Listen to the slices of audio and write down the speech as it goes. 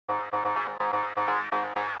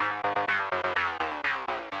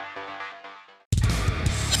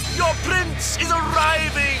prince is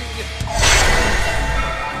arriving!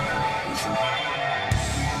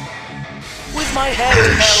 With my head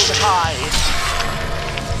held high.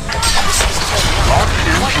 This is turning out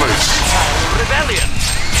like a futile rebellion.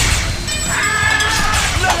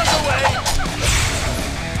 Let us away!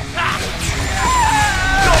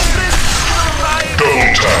 Your prince is arriving!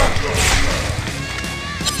 Double tap.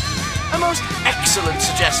 A most excellent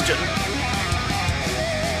suggestion.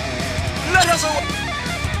 Let us away!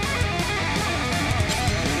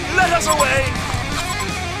 Let us away!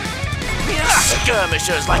 Mere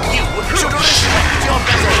skirmishers like you should respect your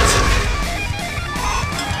betters.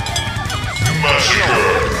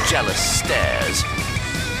 Massacre. Jealous stares.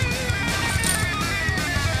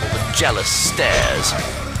 The jealous stares.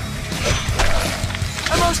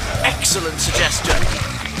 A most excellent suggestion.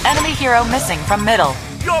 Enemy hero missing from middle.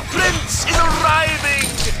 Your prince is arriving!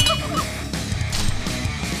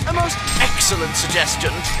 A most excellent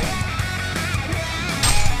suggestion.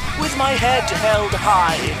 With my head held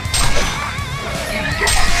high.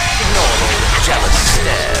 Ignore all the jealous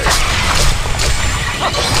stares.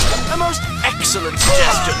 A most excellent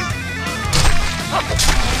suggestion.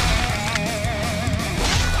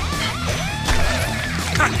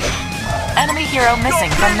 Enemy hero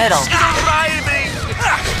missing from middle. Your prince is arriving!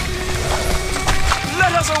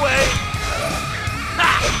 Let us away!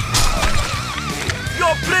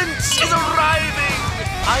 Your prince is arriving!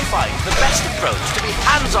 I find the best approach to be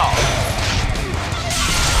hands-on.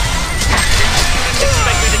 You didn't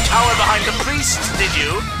expect me to cower behind the priests, did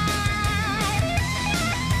you?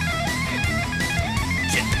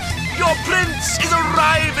 Your prince is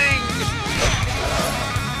arriving!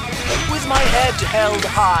 With my head held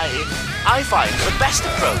high, I find the best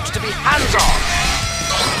approach to be hands-on.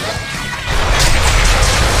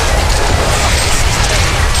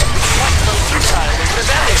 Futile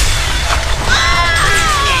rebellion.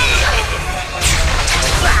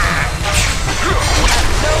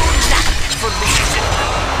 No knack for leadership.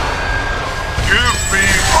 Give me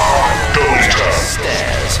double tap.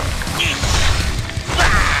 Stairs.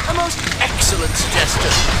 A most excellent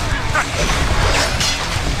suggestion.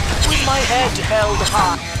 With my head held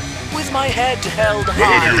high. With my head held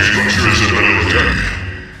high. Invisibility.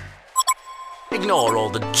 Ignore all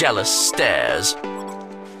the jealous stares.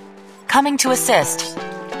 Coming to assist.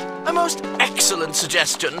 A most excellent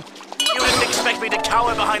suggestion. You didn't expect me to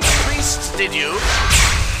cower behind the priests, did you?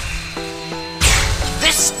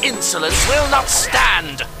 This insolence will not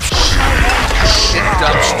stand!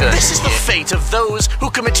 This is the fate of those who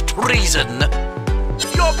commit treason.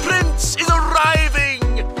 Your prince is arriving!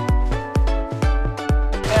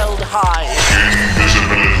 Held high.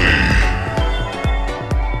 Invisibility.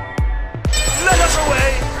 Let us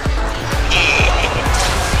away!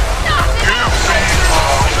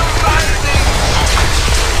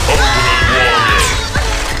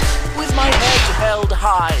 With my head held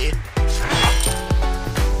high.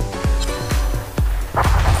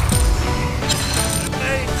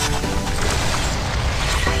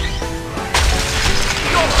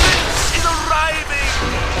 Your prince is arriving!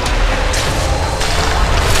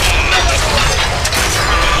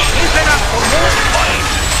 Keep it up for more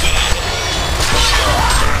points!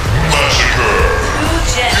 Massacre.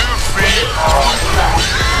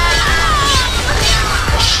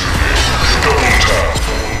 Double tap.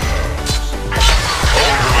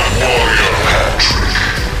 Ultimate warrior hat trick.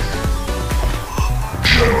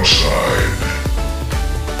 Genocide.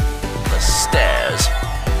 The stairs.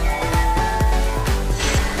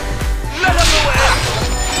 Let us away!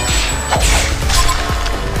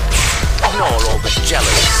 Ignore all the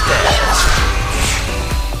jealous stares.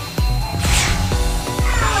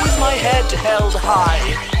 With my head held high.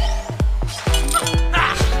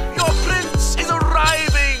 Your prince is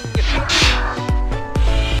arriving!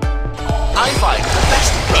 I find the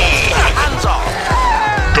best approach to hands-on.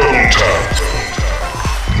 Double tap.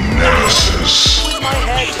 Nemesis. With my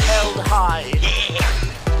head held high.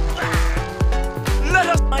 Let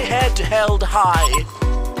us. My head held high.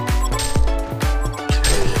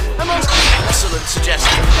 A most excellent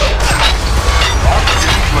suggestion.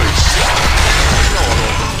 Ignore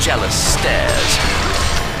all the jealous stares.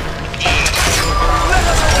 Let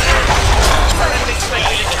us away! I didn't expect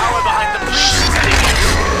you to cower behind the priests, did you?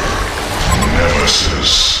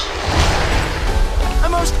 Nemesis. A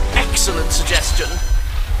most excellent suggestion.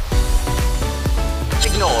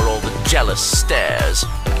 Ignore all the jealous stares.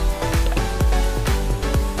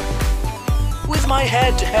 With my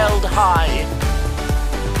head held high.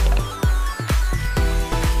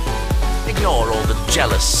 Ignore all the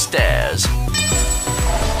jealous stares. With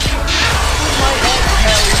my head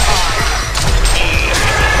held high.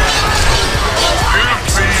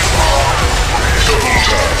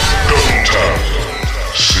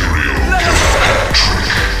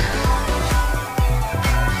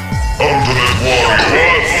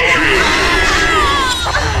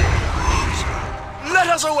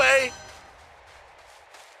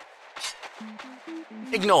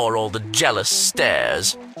 Ignore all the jealous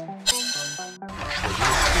stares.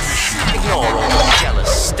 Ignore all the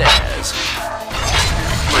jealous stares.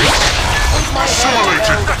 With my head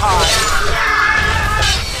held high.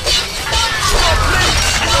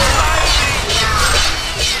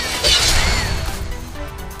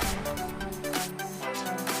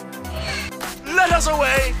 Let us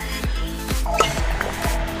away!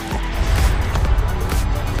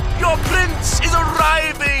 Your prince is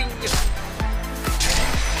arriving!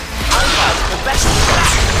 I'm the best of the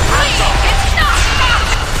best. Hands off!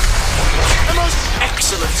 The most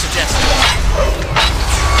excellent suggestion.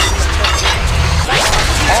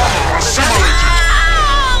 Armor assimilated!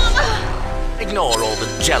 Ignore all the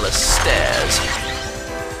jealous stares.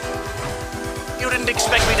 You didn't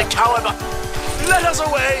expect me to cower, but let us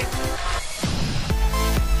away!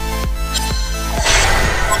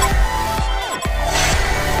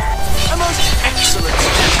 A most excellent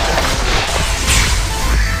suggestion.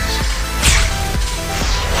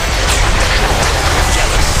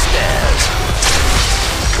 Jealous stares.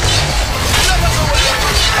 Let us away!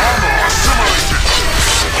 Armor assimilated!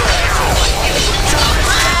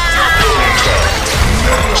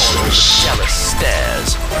 Nemesis! Jealous stares.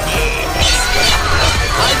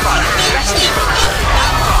 I find the best of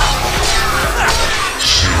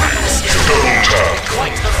Double tap!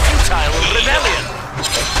 quite the futile rebellion.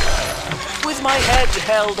 With my head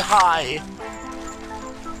held high.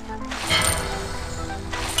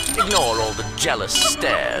 Ignore all the jealous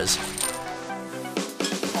stares.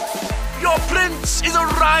 Your prince is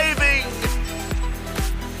arriving!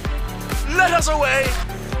 Let us away!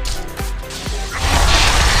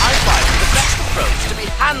 I find the best approach to be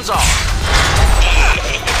hands-off.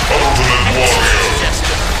 Ultimate warrior!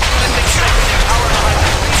 Suggestion. Didn't expect me to cower behind the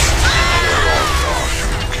beast.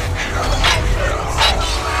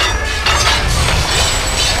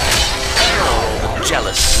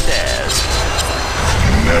 Jealous stares.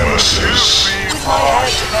 Nemesis! With my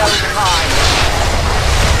head held high.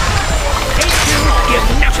 Give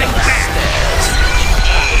nothing back! Stares.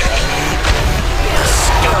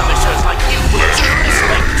 Skirmishers like you will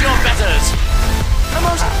respect your betters. A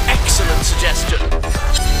most excellent suggestion.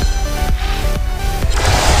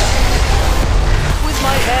 With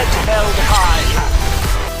my head held high.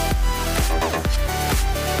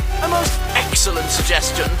 A most excellent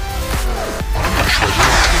suggestion.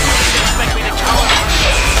 Expect me to cower?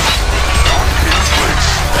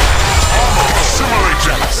 Armor assimilated!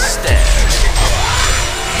 Jealous stares.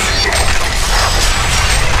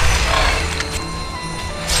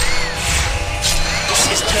 This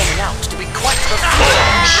is turning out to be quite the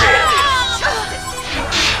Onslaught!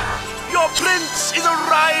 Your prince is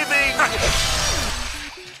arriving!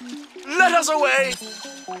 Let us away!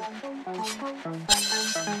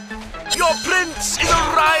 Your prince is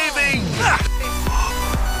arriving!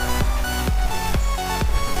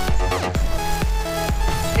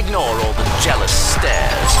 Ignore all the jealous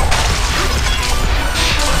stares.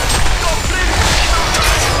 Your prince is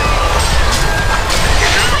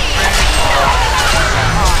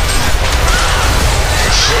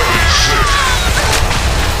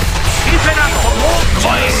Keep it up for more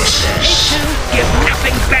coins! Give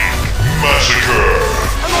nothing back! Massacre!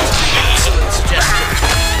 a most excellent suggestion.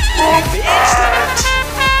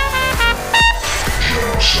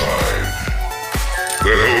 Genocide.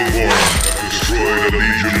 The Hellborn have destroyed a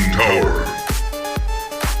Legion tower.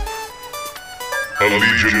 A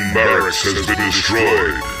Legion barracks has been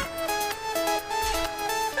destroyed.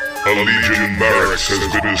 A Legion barracks has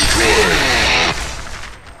been destroyed.